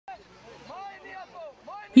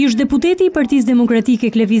Ish-deputeti I Partisë Demokratike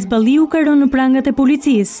Klevis Balliu ka rënë në prangat e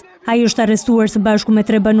policisë. Ai është arrestuar së bashku me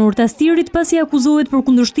 3 banorë të Astirit pasi akuzohet për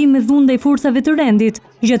kundështim me dhunë ndaj forcave të rendit,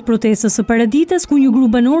 gjatë protestës së Paradites ku një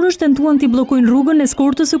grup banorësh tentuan t'i bllokojnë rrugën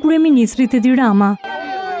eskortës së Kryeministrit Edi Rama.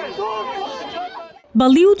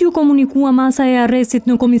 Balliut ju komunikua masa e arrestit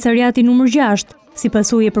në komisariatin numër 6. Si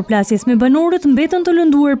pasojë e përplasjes me banorët, mbetën të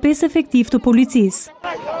lënduar 5 efektiv të policisë.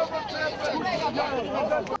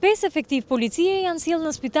 5 efektiv policie janë sjellë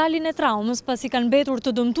në spitalin e traumës pasi kanë mbetur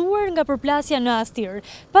të dëmtuar nga përplasja në Astirit.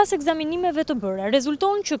 Pas ekzaminimeve të bëra,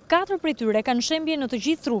 rezulton që 4 prej tyre kanë shembje në të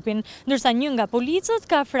gjithë trupin, ndërsa një nga policët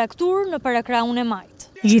ka frakturë në parakrahun e majt.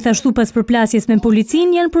 Gjithashtu pas përplasjes me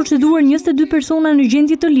policin janë proceduar 22 persona në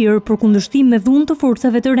gjendje të lirë për kundështim me dhunë të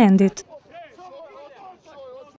forcave të rendit.